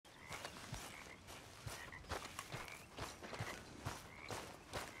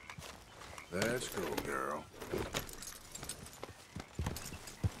Let's go, girl.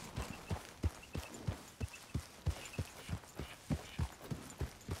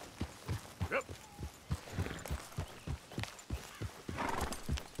 Yep.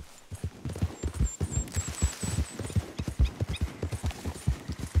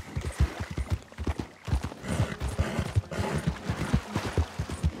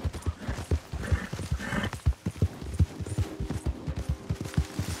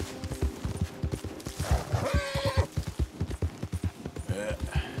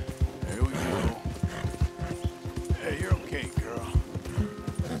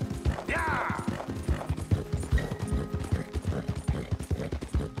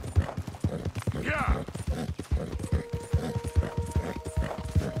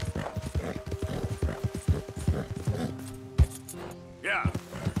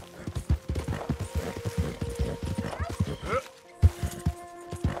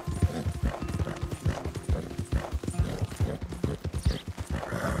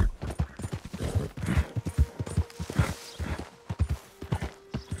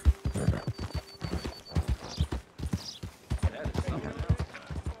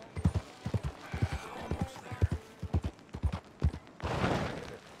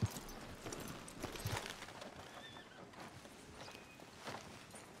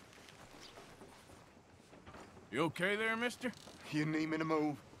 You okay there, mister? You need me to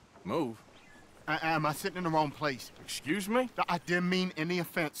move? Move? Am I sitting in the wrong place? Excuse me? I didn't mean any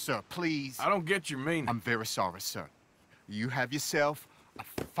offense, sir. Please. I don't get your meaning. I'm very sorry, sir. You have yourself a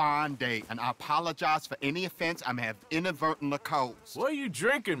fine day, and I apologize for any offense I may have inadvertently caused. What are you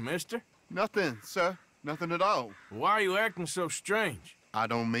drinking, mister? Nothing, sir. Nothing at all. Why are you acting so strange? I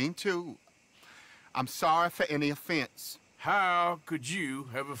don't mean to. I'm sorry for any offense. How could you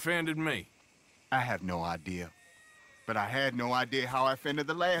have offended me? I have no idea. But I had no idea how I offended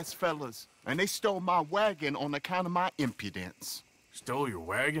the last fellas. And they stole my wagon on account of my impudence. Stole your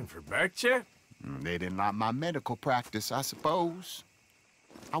wagon for back check? They didn't like my medical practice, I suppose.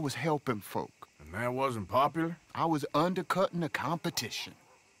 I was helping folk. And that wasn't popular? I was undercutting the competition.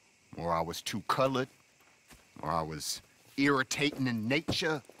 Or I was too colored. Or I was irritating in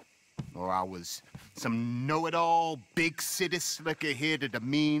nature. Or I was some know-it-all, big city slicker here to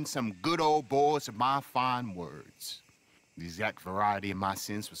demean some good old boys of my fine words. The exact variety of my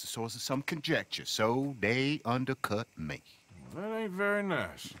sins was the source of some conjecture, so they undercut me. Well, that ain't very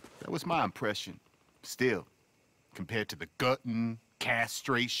nice. That was my impression. Still, compared to the gutting,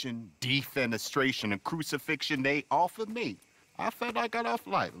 castration, defenestration, and crucifixion they offered me, I felt I got off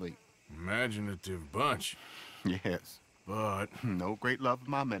lightly. Imaginative bunch. Yes. But... no great love of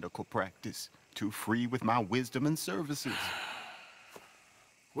my medical practice. Too free with my wisdom and services.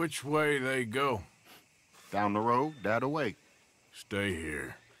 Which way they go? Down the road, that way. Stay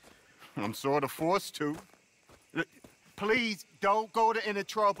here. I'm sort of forced to. Please, don't go to any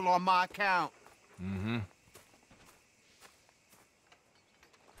trouble on my account. Mm-hmm.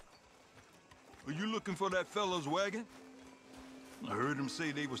 Are you looking for that fella's wagon? I heard him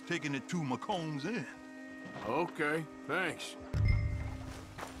say they was taking it to McComb's Inn. Okay, thanks.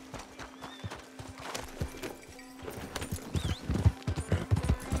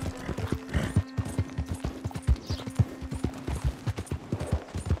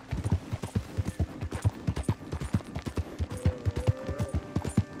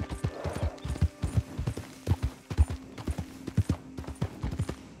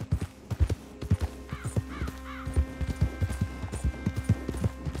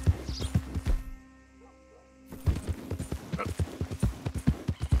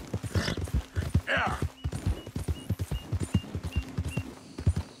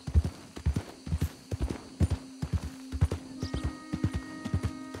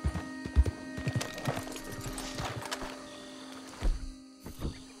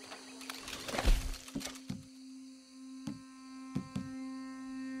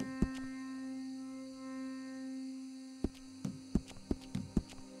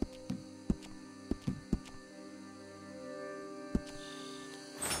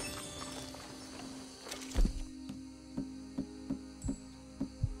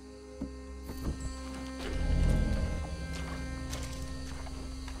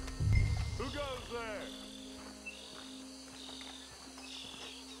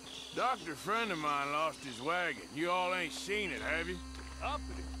 Doctor friend of mine lost his wagon. You all ain't seen it, have you? Up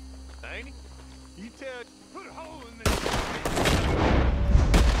with it, ain't he? You tell... Put a hole in this...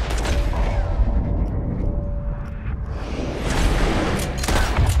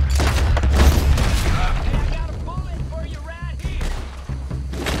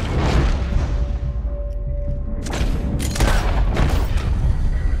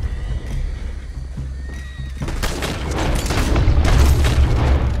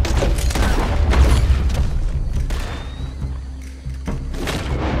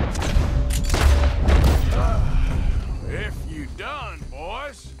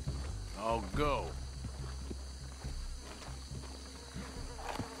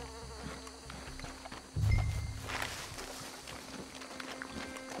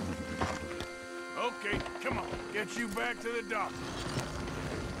 Get you back to the dock.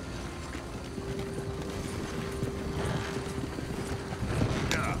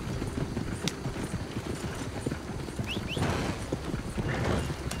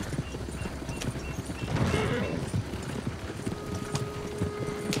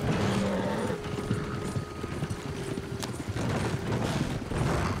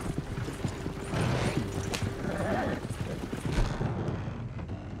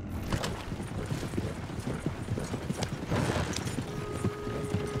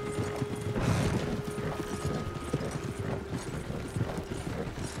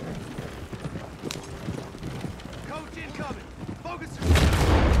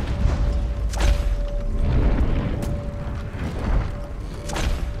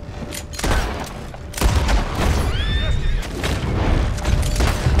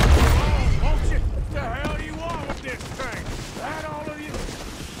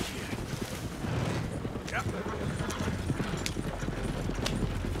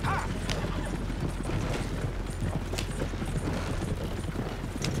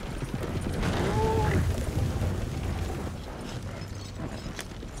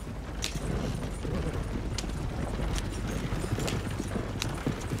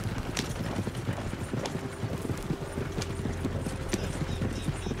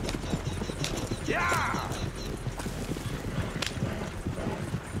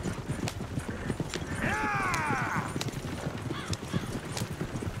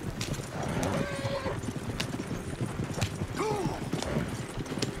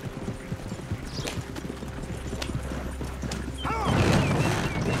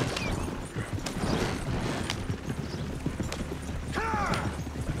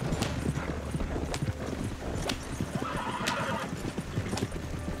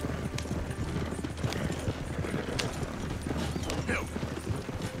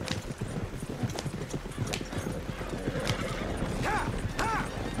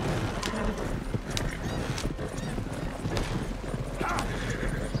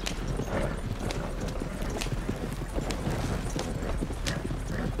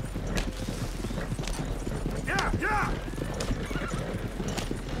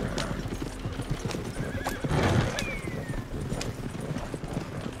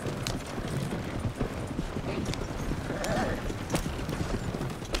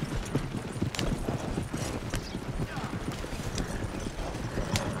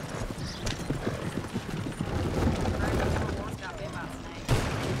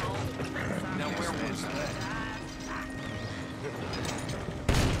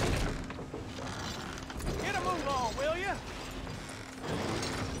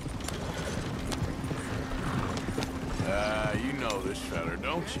 You know this feller,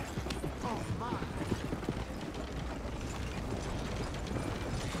 don't you? Oh, my.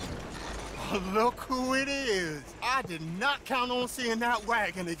 Oh, look who it is. I did not count on seeing that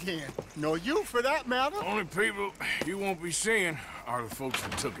wagon again. Nor you, for that matter. Only people you won't be seeing are the folks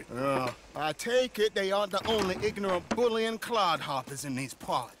that took it. I take it they aren't the only ignorant bullying clodhoppers in these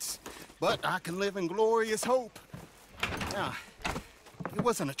parts. But I can live in glorious hope. Now, it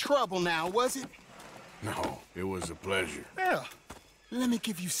wasn't a trouble now, was it? No, it was a pleasure. Well, let me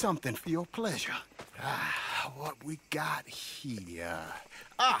give you something for your pleasure. What we got here?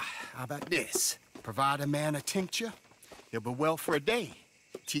 How about this? Provide a man a tincture, he'll be well for a day.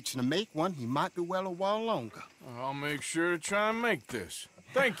 Teach him to make one, he might be well a while longer. I'll make sure to try and make this.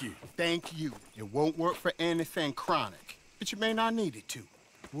 Thank you. Thank you. It won't work for anything chronic, but you may not need it to.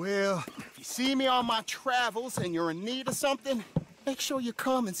 Well, if you see me on my travels and you're in need of something, make sure you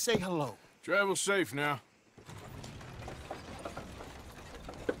come and say hello. Travel safe now.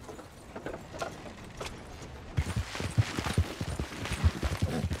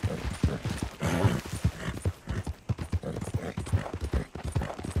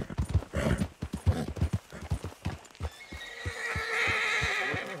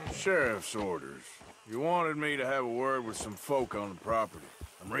 Sheriff's orders. You wanted me to have a word with some folk on the property.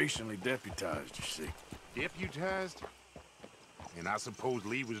 I'm recently deputized, you see. Deputized? And I suppose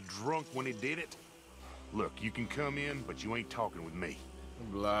Lee was drunk when he did it? Look, you can come in, but you ain't talking with me.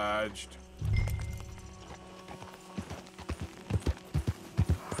 Obliged.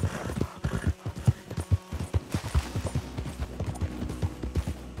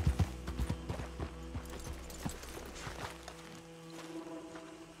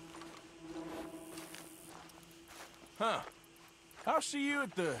 Huh. I'll see you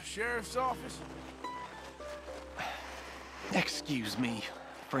at the sheriff's office. Excuse me,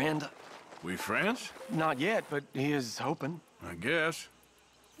 friend. We friends? Not yet, but he is hoping. I guess.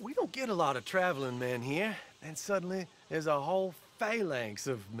 We don't get a lot of traveling men here, and suddenly there's a whole phalanx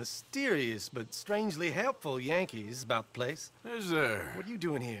of mysterious but strangely helpful Yankees about the place. Is there? What are you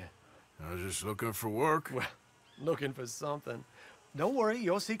doing here? I was just looking for work. Well, looking for something. Don't worry,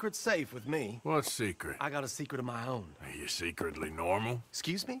 your secret's safe with me. What secret? I got a secret of my own. Are you secretly normal?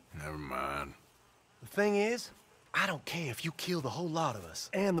 Excuse me? Never mind. The thing is, I don't care if you kill the whole lot of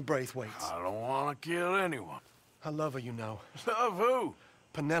us and the Braithwaites. I don't want to kill anyone. I love her, you know. Love who?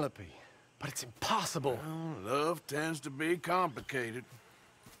 Penelope. But it's impossible. Well, love tends to be complicated.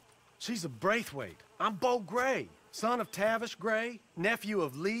 She's a Braithwaite. I'm Beau Gray, son of Tavish Gray, nephew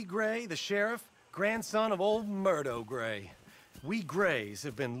of Lee Gray, the sheriff, grandson of old Murdo Gray. We Grays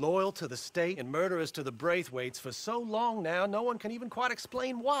have been loyal to the state and murderous to the Braithwaites for so long now, no one can even quite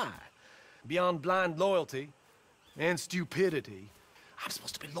explain why. Beyond blind loyalty and stupidity, I'm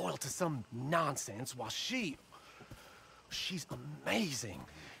supposed to be loyal to some nonsense while she's amazing.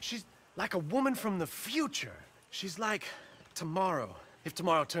 She's like a woman from the future. She's like tomorrow, if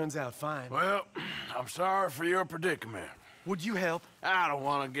tomorrow turns out fine. Well, I'm sorry for your predicament. Would you help? I don't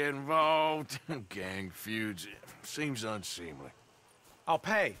want to get involved. Gang feuds seems unseemly. I'll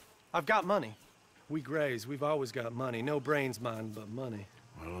pay. I've got money. We Grays, we've always got money. No brains, mind, but money.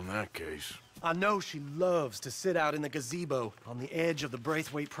 Well, in that case... I know she loves to sit out in the gazebo on the edge of the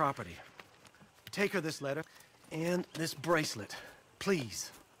Braithwaite property. Take her this letter and this bracelet,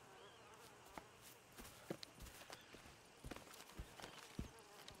 please.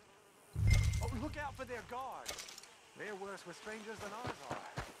 Oh, look out for their guards. They're worse with strangers than ours are.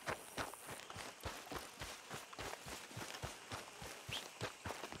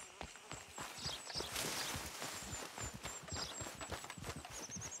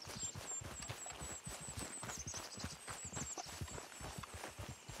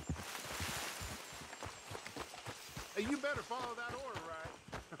 Hey, you better follow that order, right?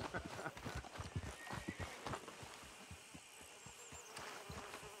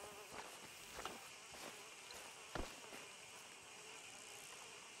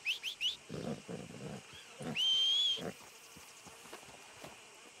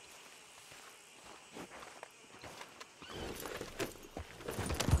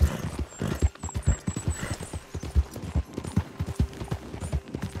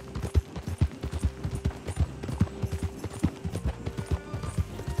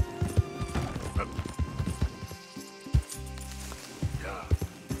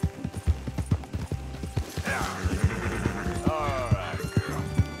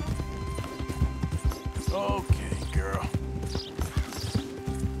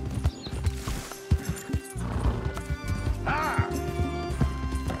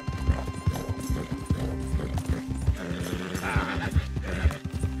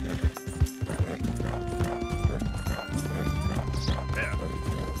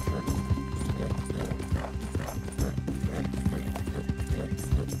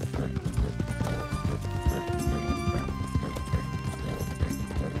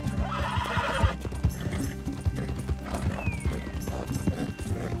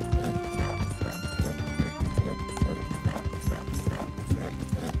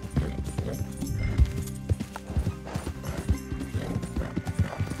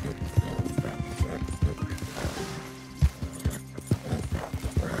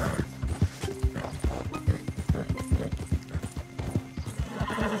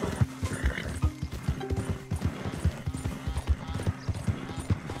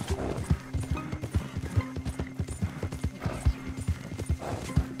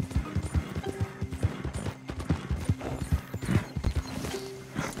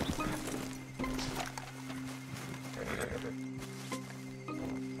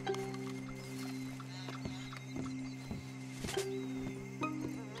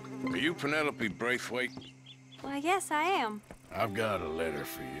 Are you Penelope Braithwaite? Well, yes, I am. I've got a letter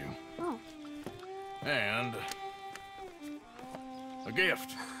for you. Oh. And... a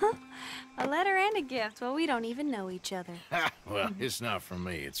gift. A letter and a gift. Well, we don't even know each other. Well, it's not from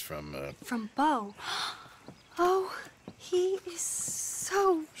me. It's from, From Beau. Oh, he is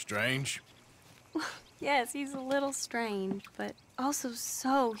so... Strange? Yes, he's a little strange, but also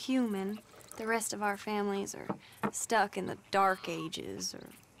so human. The rest of our families are stuck in the Dark Ages, or...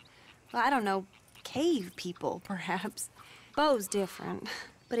 well, I don't know, cave people, perhaps. Beau's different.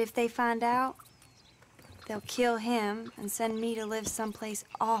 But if they find out, they'll kill him and send me to live someplace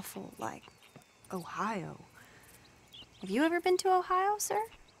awful, like Ohio. Have you ever been to Ohio, sir?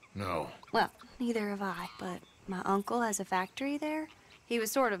 No. Well, neither have I, but my uncle has a factory there. He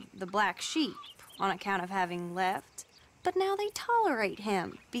was sort of the black sheep on account of having left. But now they tolerate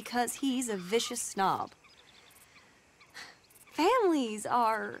him because he's a vicious snob. Families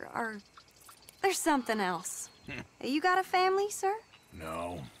are... there's something else. You got a family, sir?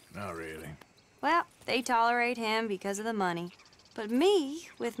 No, not really. Well, they tolerate him because of the money. But me,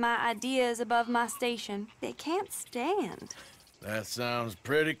 with my ideas above my station, they can't stand. That sounds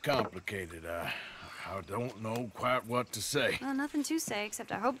pretty complicated. I don't know quite what to say. Well, nothing to say,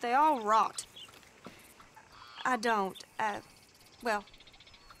 except I hope they all rot. I don't, well,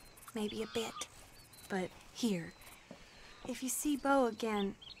 maybe a bit. But here, if you see Beau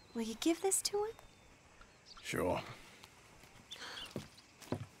again, will you give this to him? Sure.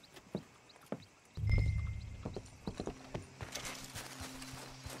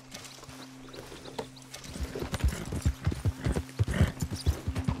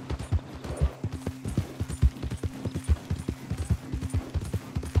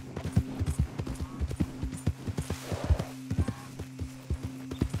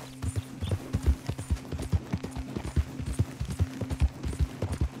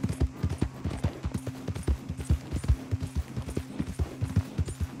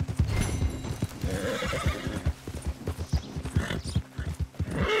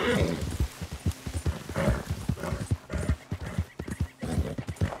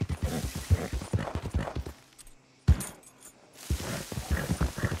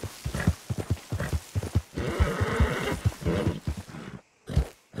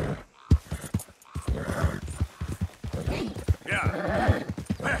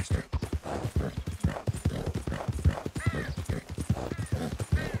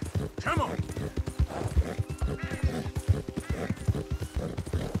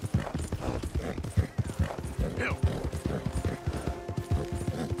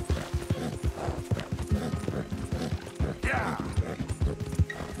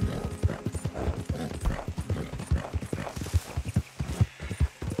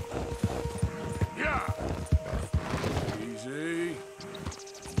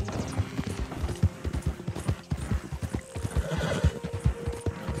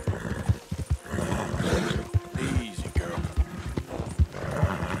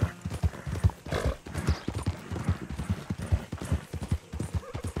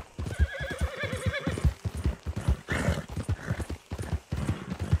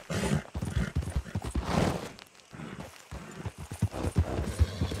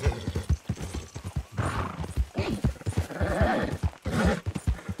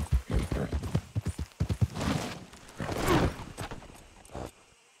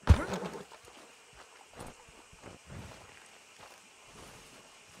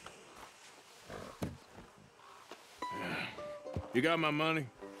 You got my money?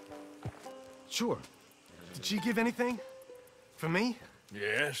 Sure. Did she give anything? For me?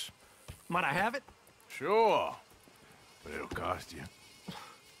 Yes. Might I have it? Sure. But it'll cost you.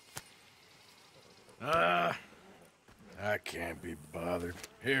 I can't be bothered.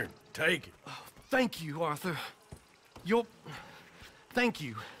 Here, take it. Oh, thank you, Arthur. Thank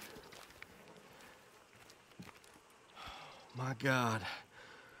you. My God.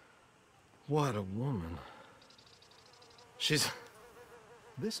 What a woman.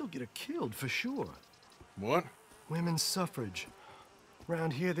 This'll get her killed for sure. What? Women's suffrage.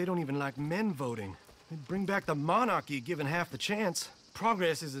 Around here, they don't even like men voting. They'd bring back the monarchy given half the chance.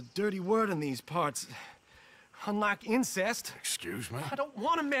 Progress is a dirty word in these parts. Unlike incest. Excuse me? I don't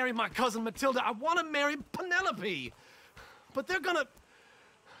want to marry my cousin Matilda. I want to marry Penelope. But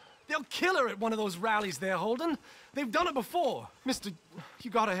they'll kill her at one of those rallies they're holding. They've done it before. Mister, you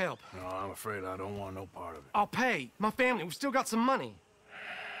gotta help. No, I'm afraid I don't want no part of it. I'll pay. My family, we've still got some money.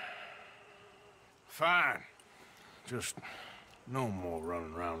 Fine. Just no more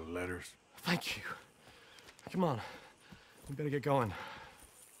running around with letters. Thank you. Come on. We better get going.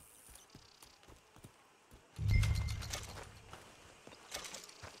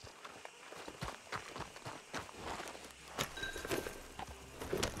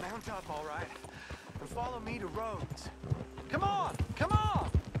 Mount up, all right, and follow me to Rhodes. Come on! Come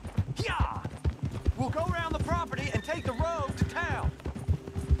on! Yeah! We'll go around the property and take the road to town.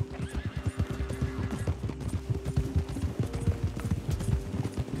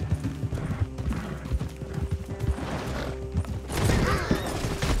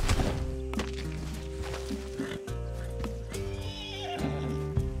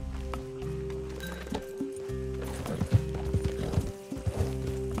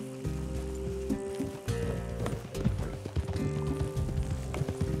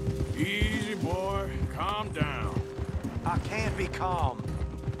 Calm.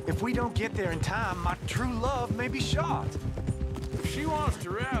 If we don't get there in time, my true love may be shot. If she wants to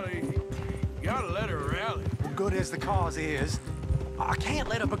rally, you gotta let her rally. Well, good as the cause is, I can't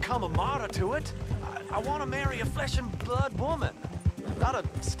let her become a martyr to it. I want to marry a flesh and blood woman. Not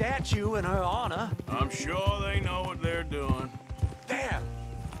a statue in her honor. I'm sure they know what they're doing. There!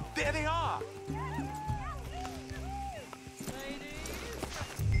 There they are!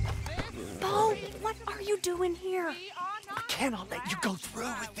 Bo, what are you doing here? I cannot let you go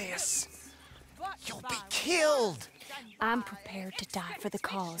through with this. You'll be killed. I'm prepared to die for the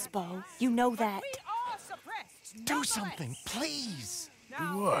cause, Bo. You know that. Do something, please.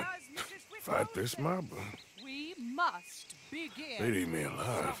 Do what? Fight this mob? We must begin. They'd eat me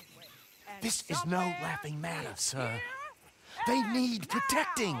alive. This is no laughing matter, sir. They need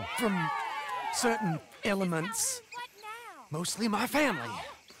protecting from certain elements. Mostly my family.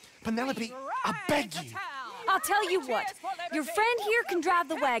 Penelope, I beg you. I'll tell you what. Your friend here can drive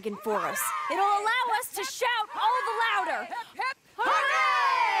the wagon for us. It'll allow us to shout all the louder.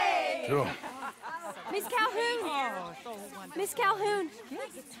 Hooray! Sure. Miss Calhoun! Miss Calhoun!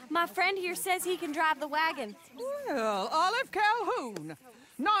 My friend here says he can drive the wagon. Well, Olive Calhoun.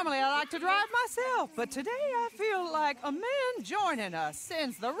 Normally I like to drive myself, but today I feel like a man joining us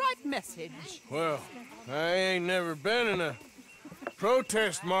sends the right message. Well, I ain't never been in a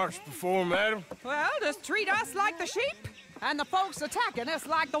protest march before, madam. Well, just treat us like the sheep, and the folks attacking us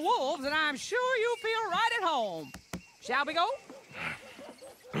like the wolves, and I'm sure you feel right at home. Shall we go?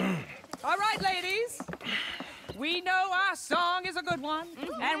 All right, ladies. We know our song is a good one,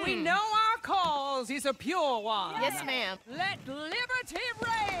 and we know our cause is a pure one. Yes, ma'am. Let liberty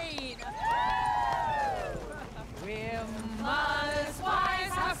reign! We're mothers,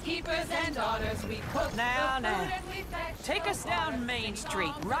 wives, housekeepers, and daughters. We cook Now, the food and we fetch take us down Main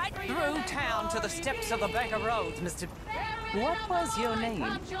Street, right through town to the steps of the Bank of Roads, Mr. What was your name?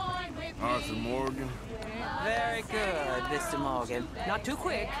 Arthur Morgan. Very good, Mr. Morgan. Not too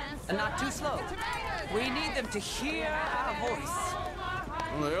quick, and not too slow. We need them to hear our voice.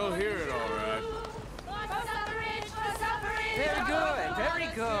 Well, they'll hear it all right. Very good, very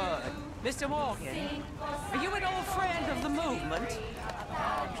good. Mr. Morgan, are you an old friend of the movement?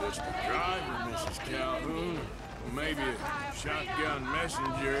 I'm just a driver, Mrs. Calhoun. Or maybe a shotgun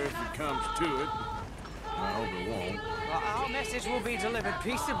messenger if it comes to it. I hope it won't. Well, our message will be delivered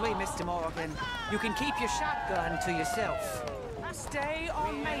peaceably, Mr. Morgan. You can keep your shotgun to yourself. Stay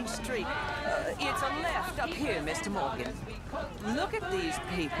on Main Street. It's a left up here, Mr. Morgan. Look at these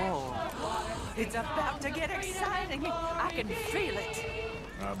people. It's about to get exciting. I can feel it.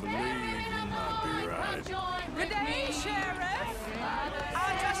 I believe you might be right. Good day, Sheriff.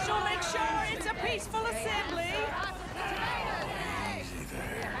 I'll just make sure it's a peaceful assembly. Easy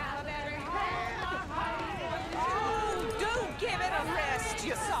there. Oh, do give it a rest,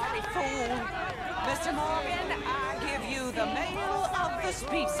 you sorry fool. Mr. Morgan, I give you the male of the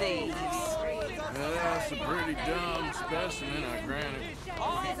species. That's a pretty dumb specimen, I grant it.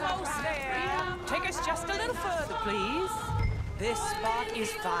 Almost there. Take us just a little further, please. This spot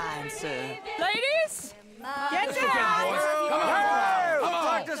is fine, sir. Ladies, get down! Come on! Come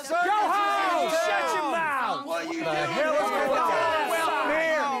on! Go home! Shut your mouth! What are you doing? The hell is going on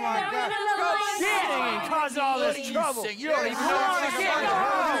here? Oh my God! Go and cause all this trouble. You don't even know what you're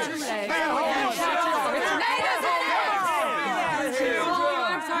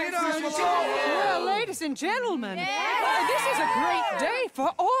Well, ladies and gentlemen, this is a great day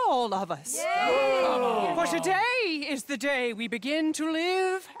for all of us. For today is the day we begin to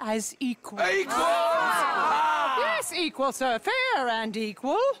live as equals. Yes, equal, sir. Fair and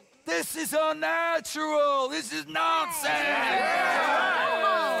equal. This is unnatural. This is nonsense.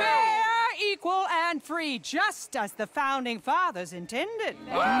 Fair, equal, and free, just as the Founding Fathers intended.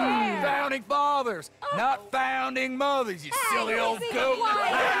 Founding fathers, not founding mothers, you silly old goat.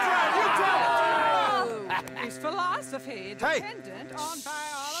 Is philosophy dependent on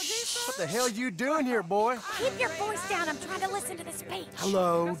biology? What the hell you doing here, boy? Keep your voice down. I'm trying to listen to the speech.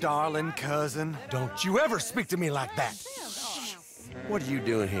 Hello, darling cousin. Don't you ever speak to me like that. What are you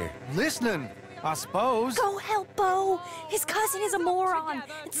doing here? Listening, I suppose. Go help Bo. His cousin is a moron.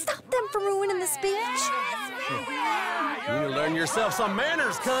 And stop them from ruining the speech. You need to learn yourself some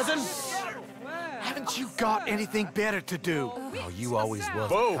manners, cousin. Haven't you got anything better to do? Oh, you always was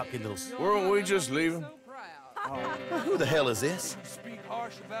Bo, a cocky little... weren't we just leaving? Who the hell is this?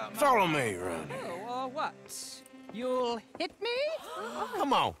 Follow me around here. What? You'll hit me?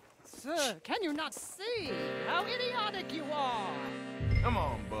 Come on. Sir, can you not see how idiotic you are? Come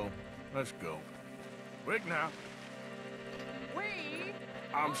on, Bo. Let's go. Quick now. We...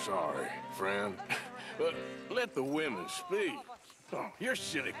 I'm sorry, friend. But let the women speak. Oh, your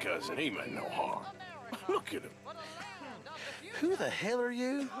silly cousin, he meant no harm. Look at him. Who the hell are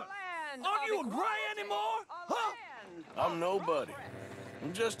you? Aren't you a gray anymore? Huh? I'm nobody.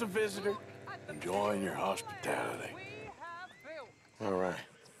 I'm just a visitor, enjoying your hospitality. All right.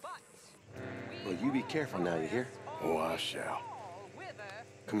 Well, you be careful now, you hear? Oh, I shall.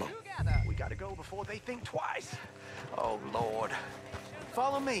 Come on. We gotta go before they think twice. Oh, Lord.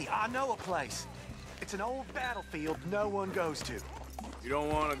 Follow me. I know a place. It's an old battlefield no one goes to. You don't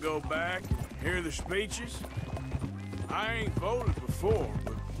want to go back and hear the speeches? I ain't voted before,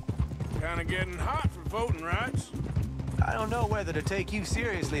 but kind of getting hot for voting rights. I don't know whether to take you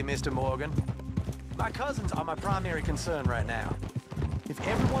seriously, Mr. Morgan. My cousins are my primary concern right now. If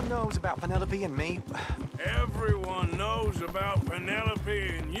everyone knows about Penelope and me... Everyone knows about Penelope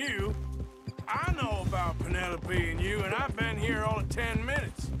and you. I know about Penelope and you, and I've been here all of 10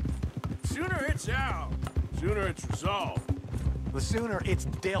 minutes. Sooner it's out, sooner it's resolved. The sooner it's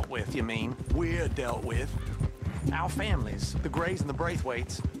dealt with, you mean? We're dealt with. Our families, the Grays and the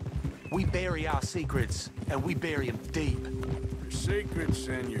Braithwaites, we bury our secrets, and we bury them deep. Your secrets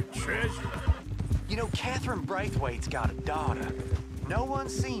and your treasure. You know, Catherine Braithwaite's got a daughter. No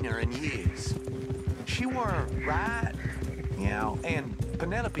one's seen her in years. She weren't right, you know, and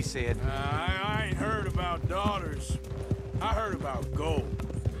Penelope said... I ain't heard about daughters. I heard about gold.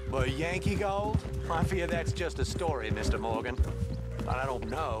 But Yankee gold? I fear that's just a story, Mr. Morgan. But I don't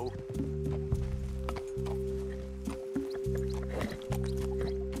know.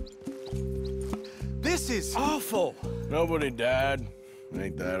 This is awful. Nobody died.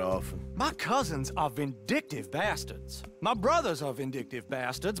 Ain't that often. My cousins are vindictive bastards. My brothers are vindictive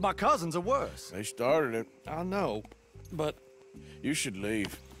bastards. My cousins are worse. They started it. I know, but... You should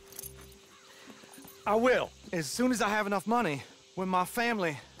leave. I will, as soon as I have enough money. When my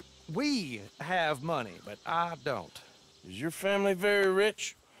family... We have money, but I don't. Is your family very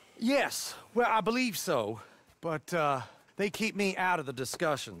rich? Yes, well, I believe so. But, they keep me out of the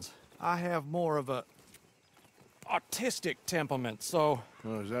discussions. I have more of a... artistic temperament, so...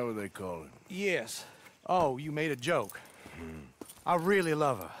 Oh, is that what they call it? Yes. Oh, you made a joke. I really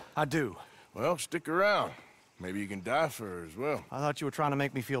love her. I do. Well, stick around. Maybe you can die for her as well. I thought you were trying to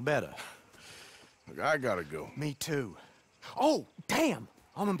make me feel better. Look, I gotta go. Me too. Oh, damn!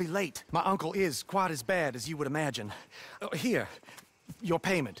 I'm gonna be late. My uncle is quite as bad as you would imagine. Here, your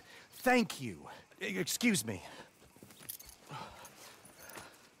payment. Thank you. Excuse me.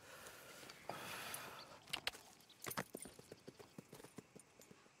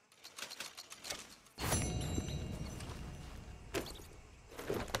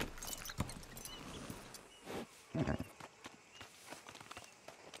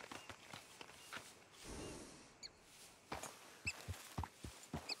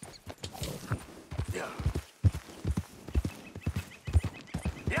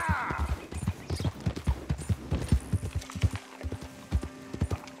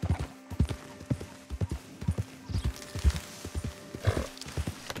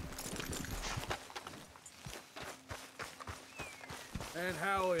 And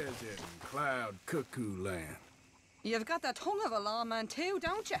how is it in Cloud Cuckoo Land? You've got the tongue of a lawman too,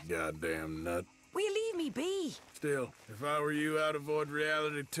 don't you? Goddamn nut. Will you leave me be? Still, if I were you, I'd avoid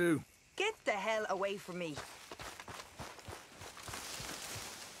reality too. Get the hell away from me.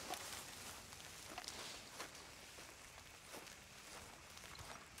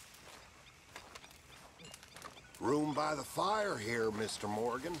 Room by the fire here, Mr.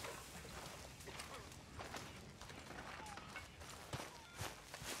 Morgan.